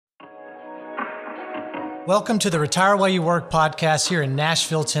Welcome to the Retire While You Work podcast here in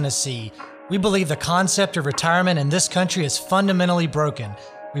Nashville, Tennessee. We believe the concept of retirement in this country is fundamentally broken.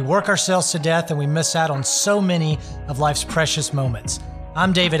 We work ourselves to death and we miss out on so many of life's precious moments.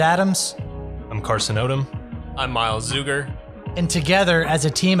 I'm David Adams. I'm Carson Odom. I'm Miles Zuger. And together, as a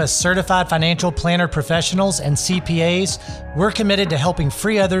team of certified financial planner professionals and CPAs, we're committed to helping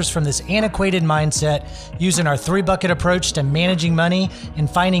free others from this antiquated mindset using our three-bucket approach to managing money and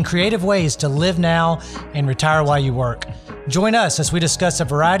finding creative ways to live now and retire while you work. Join us as we discuss a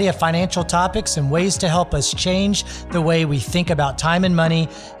variety of financial topics and ways to help us change the way we think about time and money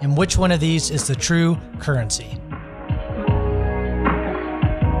and which one of these is the true currency.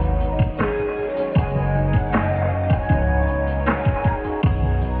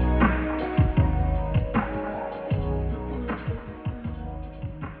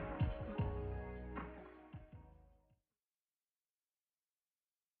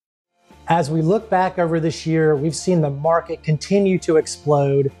 As we look back over this year, we've seen the market continue to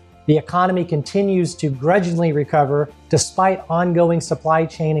explode. The economy continues to grudgingly recover despite ongoing supply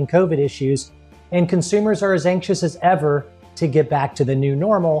chain and COVID issues, and consumers are as anxious as ever to get back to the new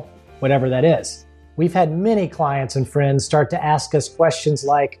normal, whatever that is. We've had many clients and friends start to ask us questions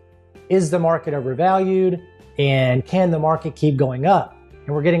like, is the market overvalued? And can the market keep going up?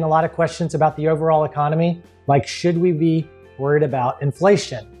 And we're getting a lot of questions about the overall economy, like should we be worried about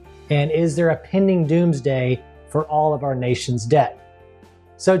inflation? And is there a pending doomsday for all of our nation's debt?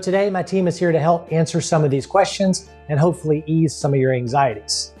 So today, my team is here to help answer some of these questions and hopefully ease some of your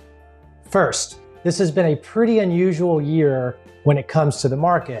anxieties. First, this has been a pretty unusual year when it comes to the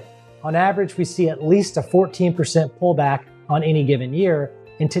market. On average, we see at least a 14% pullback on any given year.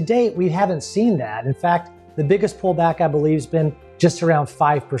 And to date, we haven't seen that. In fact, the biggest pullback, I believe, has been just around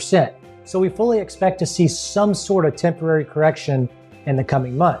 5%. So we fully expect to see some sort of temporary correction in the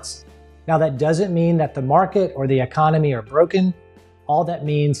coming months. Now, that doesn't mean that the market or the economy are broken. All that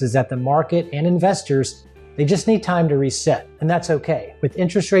means is that the market and investors, they just need time to reset, and that's okay. With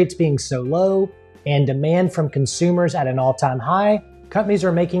interest rates being so low and demand from consumers at an all-time high, companies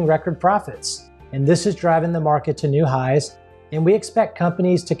are making record profits, and this is driving the market to new highs, and we expect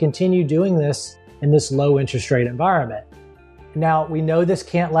companies to continue doing this in this low interest rate environment. Now, we know this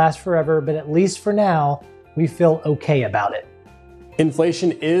can't last forever, but at least for now, we feel okay about it.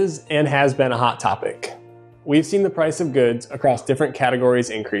 Inflation is and has been a hot topic. We've seen the price of goods across different categories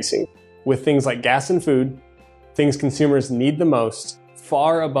increasing, with things like gas and food, things consumers need the most,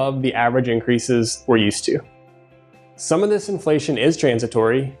 far above the average increases we're used to. Some of this inflation is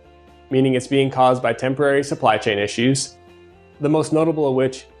transitory, meaning it's being caused by temporary supply chain issues, the most notable of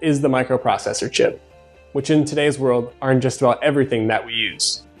which is the microprocessor chip, which in today's world are in just about everything that we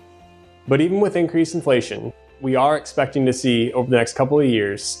use. But even with increased inflation, we are expecting to see over the next couple of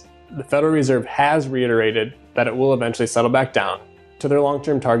years, the Federal Reserve has reiterated that it will eventually settle back down to their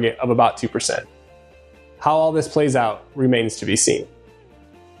long-term target of about 2%. How all this plays out remains to be seen.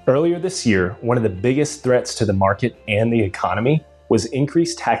 Earlier this year, one of the biggest threats to the market and the economy was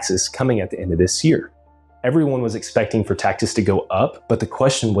increased taxes coming at the end of this year. Everyone was expecting for taxes to go up, but the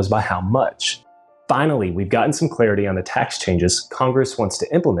question was by how much. Finally, we've gotten some clarity on the tax changes Congress wants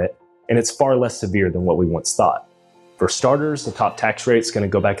to implement, and it's far less severe than what we once thought. For starters, the top tax rate is going to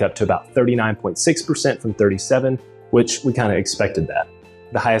go back up to about 39.6% from 37%, which we kind of expected that.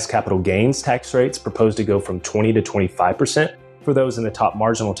 The highest capital gains tax rates proposed to go from 20 to 25% for those in the top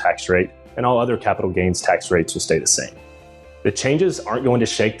marginal tax rate, and all other capital gains tax rates will stay the same. The changes aren't going to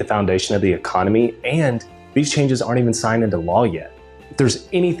shake the foundation of the economy, and these changes aren't even signed into law yet. If there's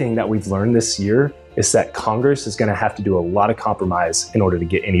anything that we've learned this year, is that Congress is going to have to do a lot of compromise in order to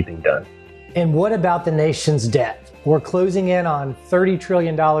get anything done. And what about the nation's debt? We're closing in on $30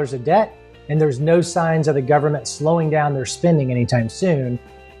 trillion of debt, and there's no signs of the government slowing down their spending anytime soon.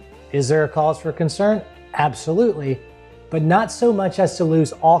 Is there a cause for concern? Absolutely, but not so much as to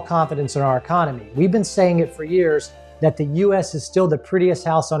lose all confidence in our economy. We've been saying it for years that the U.S. is still the prettiest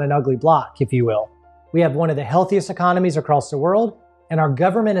house on an ugly block, if you will. We have one of the healthiest economies across the world, and our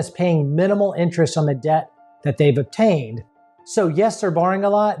government is paying minimal interest on the debt that they've obtained. So yes, they're borrowing a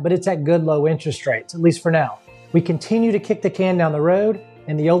lot, but it's at good low interest rates, at least for now. We continue to kick the can down the road,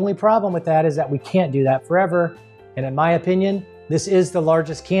 and the only problem with that is that we can't do that forever. And in my opinion, this is the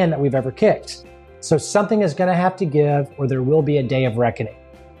largest can that we've ever kicked. So something is going to have to give, or there will be a day of reckoning.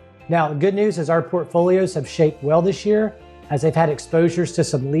 Now, the good news is our portfolios have shaped well this year, as they've had exposures to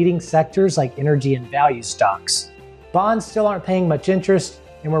some leading sectors like energy and value stocks. Bonds still aren't paying much interest,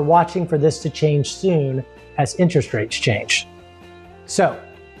 and we're watching for this to change soon as interest rates change. So,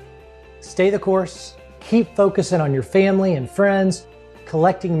 stay the course, keep focusing on your family and friends,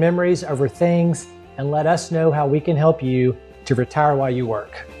 collecting memories over things and let us know how we can help you to retire while you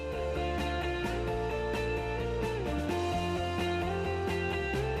work.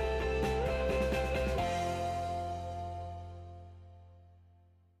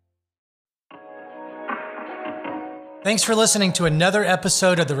 Thanks for listening to another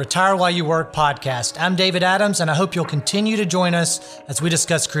episode of the Retire While You Work podcast. I'm David Adams, and I hope you'll continue to join us as we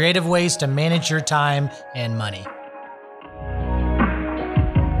discuss creative ways to manage your time and money.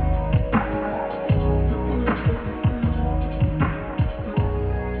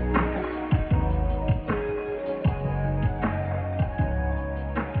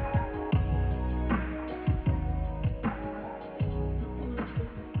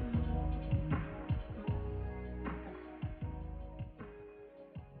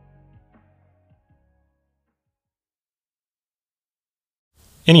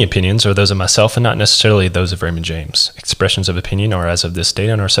 Any opinions are those of myself and not necessarily those of Raymond James. Expressions of opinion are as of this date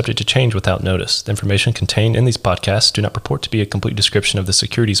and are subject to change without notice. The information contained in these podcasts do not purport to be a complete description of the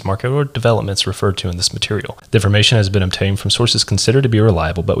securities market or developments referred to in this material. The information has been obtained from sources considered to be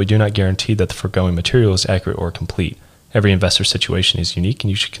reliable, but we do not guarantee that the foregoing material is accurate or complete. Every investor situation is unique,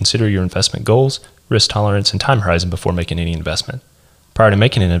 and you should consider your investment goals, risk tolerance, and time horizon before making any investment. Prior to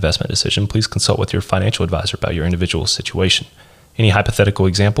making an investment decision, please consult with your financial advisor about your individual situation. Any hypothetical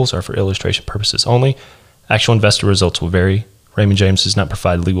examples are for illustration purposes only. Actual investor results will vary. Raymond James does not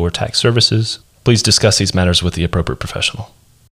provide legal or tax services. Please discuss these matters with the appropriate professional.